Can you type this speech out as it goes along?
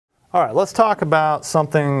All right, let's talk about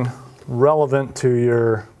something relevant to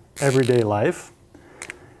your everyday life,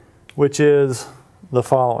 which is the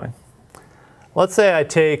following. Let's say I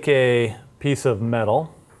take a piece of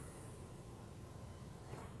metal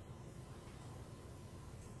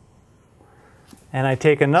and I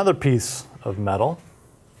take another piece of metal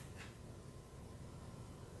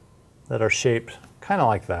that are shaped kind of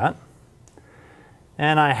like that,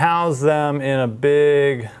 and I house them in a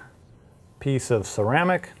big piece of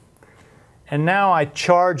ceramic, and now I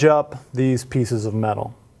charge up these pieces of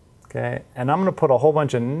metal, okay? And I'm going to put a whole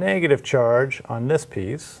bunch of negative charge on this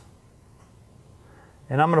piece,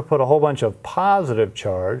 and I'm going to put a whole bunch of positive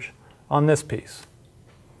charge on this piece.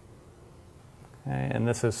 Okay? And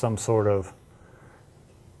this is some sort of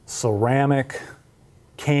ceramic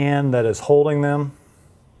can that is holding them,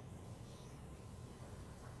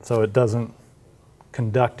 so it doesn't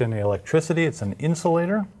conduct any electricity. It's an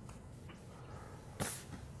insulator,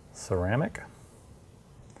 ceramic,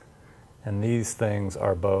 and these things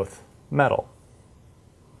are both metal.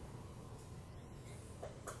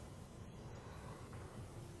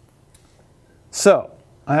 So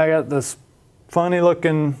I got this funky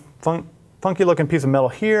looking piece of metal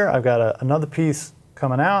here. I've got another piece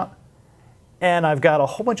coming out, and I've got a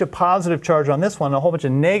whole bunch of positive charge on this one and a whole bunch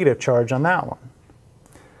of negative charge on that one.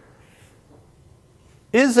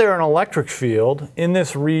 Is there an electric field in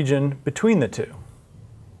this region between the two?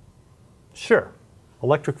 Sure.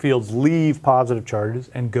 Electric fields leave positive charges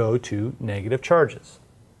and go to negative charges.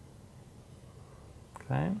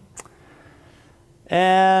 Okay?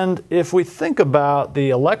 And if we think about the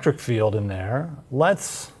electric field in there,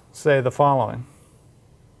 let's say the following.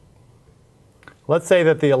 Let's say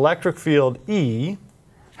that the electric field E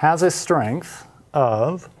has a strength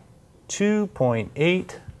of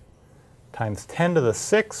 2.8 times 10 to the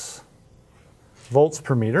 6 volts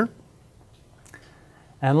per meter.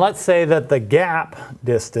 And let's say that the gap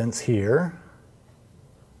distance here,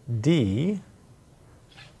 D,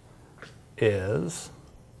 is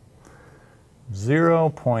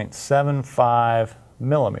 0.75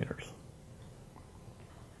 millimeters.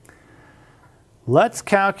 Let's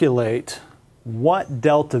calculate what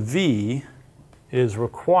delta V is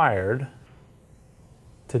required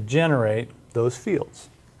to generate those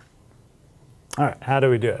fields. All right, how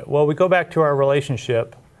do we do it? Well, we go back to our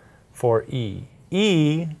relationship for E.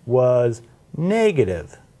 E was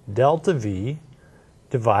negative delta V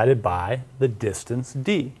divided by the distance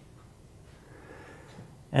D.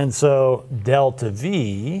 And so delta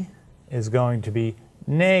V is going to be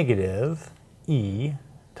negative E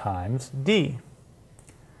times D.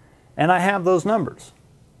 And I have those numbers,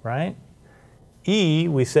 right? E,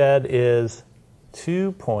 we said, is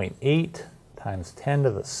 2.8 times 10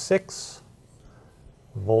 to the 6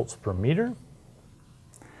 volts per meter.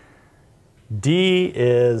 D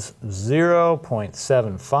is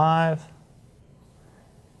 0.75,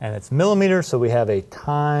 and it's millimeters, so we have a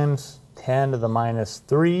times 10 to the minus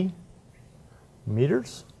 3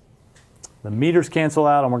 meters. The meters cancel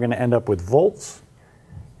out, and we're going to end up with volts.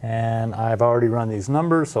 And I've already run these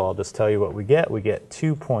numbers, so I'll just tell you what we get. We get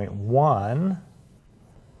 2.1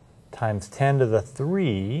 times 10 to the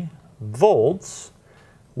 3 volts,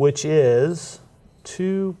 which is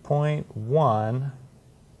 2.1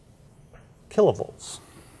 kilovolts.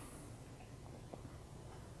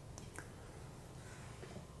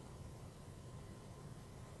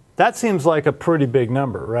 That seems like a pretty big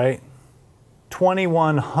number, right?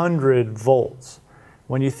 2100 volts.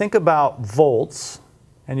 When you think about volts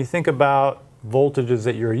and you think about voltages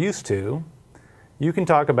that you're used to, you can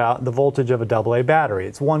talk about the voltage of a AA battery.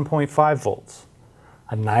 It's 1.5 volts.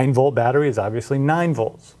 A 9-volt battery is obviously 9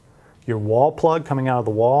 volts. Your wall plug coming out of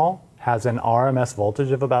the wall has an RMS voltage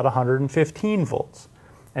of about 115 volts.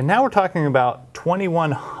 And now we're talking about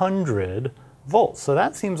 2100 volts. So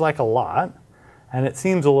that seems like a lot, and it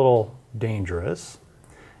seems a little dangerous.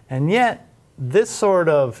 And yet, this sort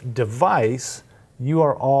of device you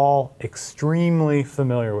are all extremely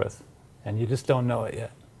familiar with, and you just don't know it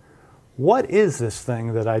yet. What is this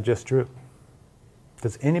thing that I just drew?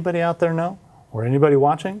 Does anybody out there know? Or anybody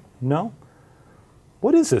watching know?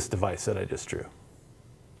 What is this device that I just drew?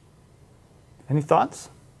 Any thoughts?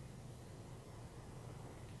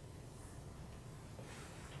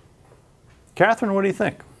 Catherine, what do you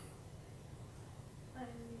think?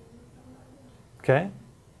 Okay.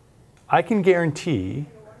 I can guarantee.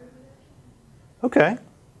 Okay.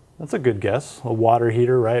 That's a good guess. A water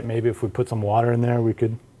heater, right? Maybe if we put some water in there, we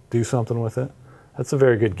could do something with it. That's a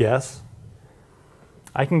very good guess.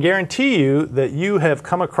 I can guarantee you that you have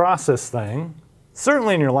come across this thing,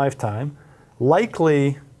 certainly in your lifetime,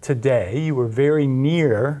 likely today, you were very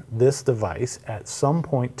near this device at some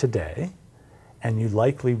point today, and you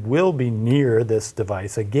likely will be near this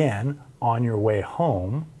device again on your way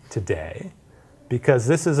home today, because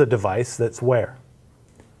this is a device that's where?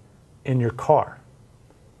 In your car.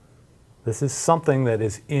 This is something that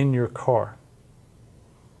is in your car.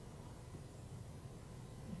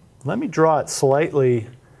 Let me draw it slightly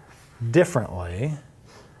differently,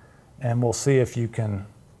 and we'll see if you can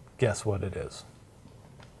guess what it is.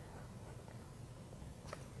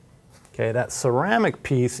 Okay, that ceramic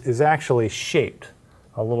piece is actually shaped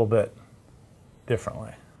a little bit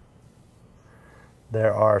differently.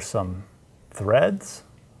 There are some threads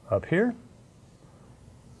up here,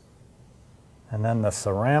 and then the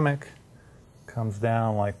ceramic comes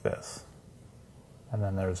down like this. And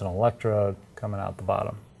then there's an electrode coming out the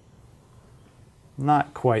bottom.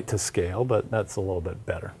 Not quite to scale, but that's a little bit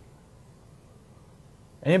better.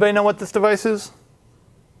 Anybody know what this device is?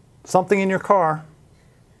 Something in your car.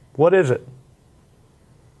 What is it?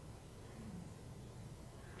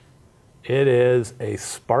 It is a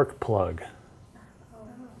spark plug.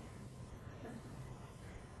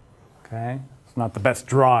 Okay, it's not the best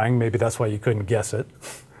drawing, maybe that's why you couldn't guess it.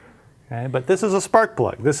 Okay, but this is a spark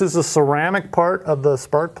plug. This is the ceramic part of the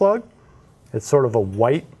spark plug. It's sort of a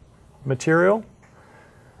white material.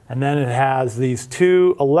 And then it has these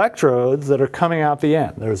two electrodes that are coming out the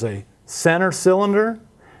end. There's a center cylinder,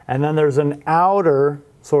 and then there's an outer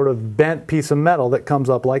sort of bent piece of metal that comes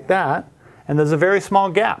up like that. And there's a very small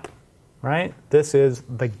gap, right? This is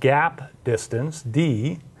the gap distance,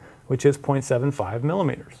 D, which is 0.75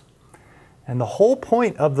 millimeters. And the whole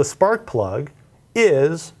point of the spark plug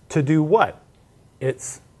is to do what?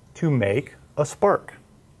 It's to make a spark.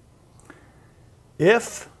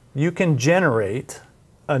 If you can generate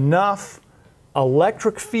enough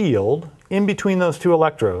electric field in between those two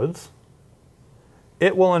electrodes,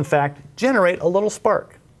 it will in fact generate a little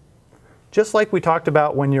spark. Just like we talked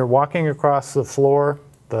about when you're walking across the floor,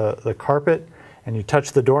 the carpet, and you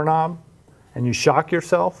touch the doorknob and you shock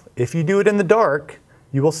yourself, if you do it in the dark,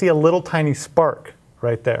 you will see a little tiny spark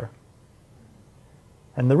right there.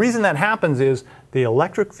 And the reason that happens is the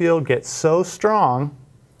electric field gets so strong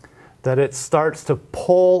that it starts to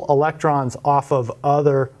pull electrons off of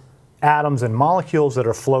other atoms and molecules that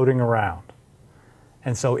are floating around.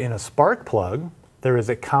 And so in a spark plug, there is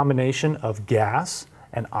a combination of gas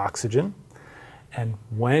and oxygen. And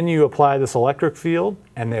when you apply this electric field,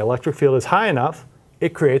 and the electric field is high enough,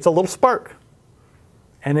 it creates a little spark.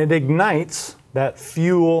 And it ignites that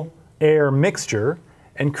fuel-air mixture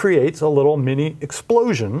and creates a little mini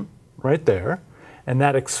explosion right there. And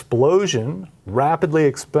that explosion rapidly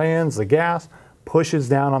expands the gas, pushes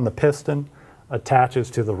down on the piston,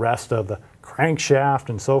 attaches to the rest of the crankshaft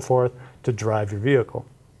and so forth to drive your vehicle.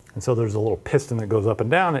 And so there's a little piston that goes up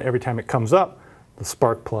and down, and every time it comes up, the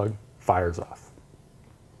spark plug fires off.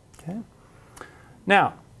 Okay?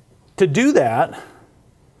 Now, to do that,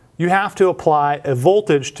 you have to apply a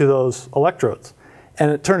voltage to those electrodes.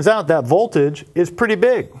 And it turns out that voltage is pretty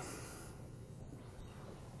big.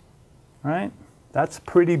 Right? That's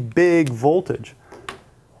pretty big voltage.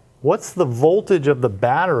 What's the voltage of the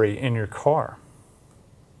battery in your car?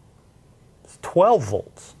 It's 12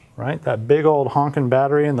 volts, right? That big old honking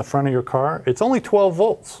battery in the front of your car, it's only 12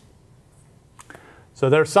 volts. So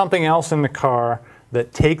there's something else in the car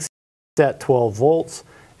that takes that 12 volts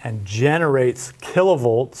and generates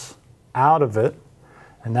kilovolts out of it,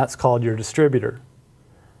 and that's called your distributor.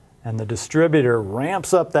 And the distributor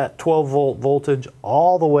ramps up that 12 volt voltage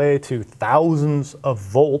all the way to thousands of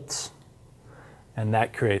volts, and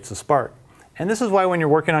that creates a spark. And this is why when you're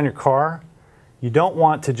working on your car, you don't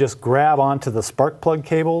want to just grab onto the spark plug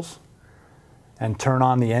cables and turn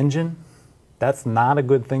on the engine. That's not a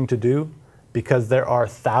good thing to do, because there are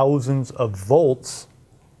thousands of volts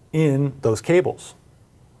in those cables.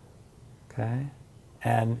 Okay?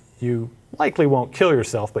 And you likely won't kill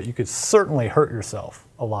yourself, but you could certainly hurt yourself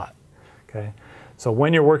a lot. Okay? So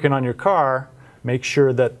when you're working on your car, make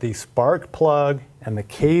sure that the spark plug and the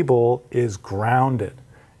cable is grounded.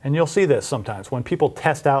 And you'll see this sometimes. When people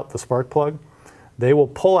test out the spark plug, they will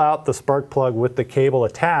pull out the spark plug with the cable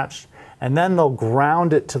attached, and then they'll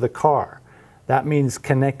ground it to the car. That means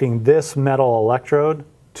connecting this metal electrode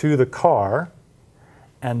to the car,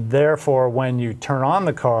 and therefore when you turn on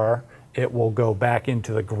the car, it will go back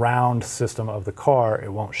into the ground system of the car.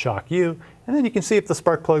 It won't shock you, and then you can see if the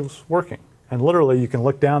spark plug's working. And literally you can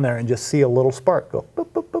look down there and just see a little spark go boop,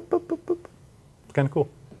 boop, boop, boop, boop, boop. It's kind of cool.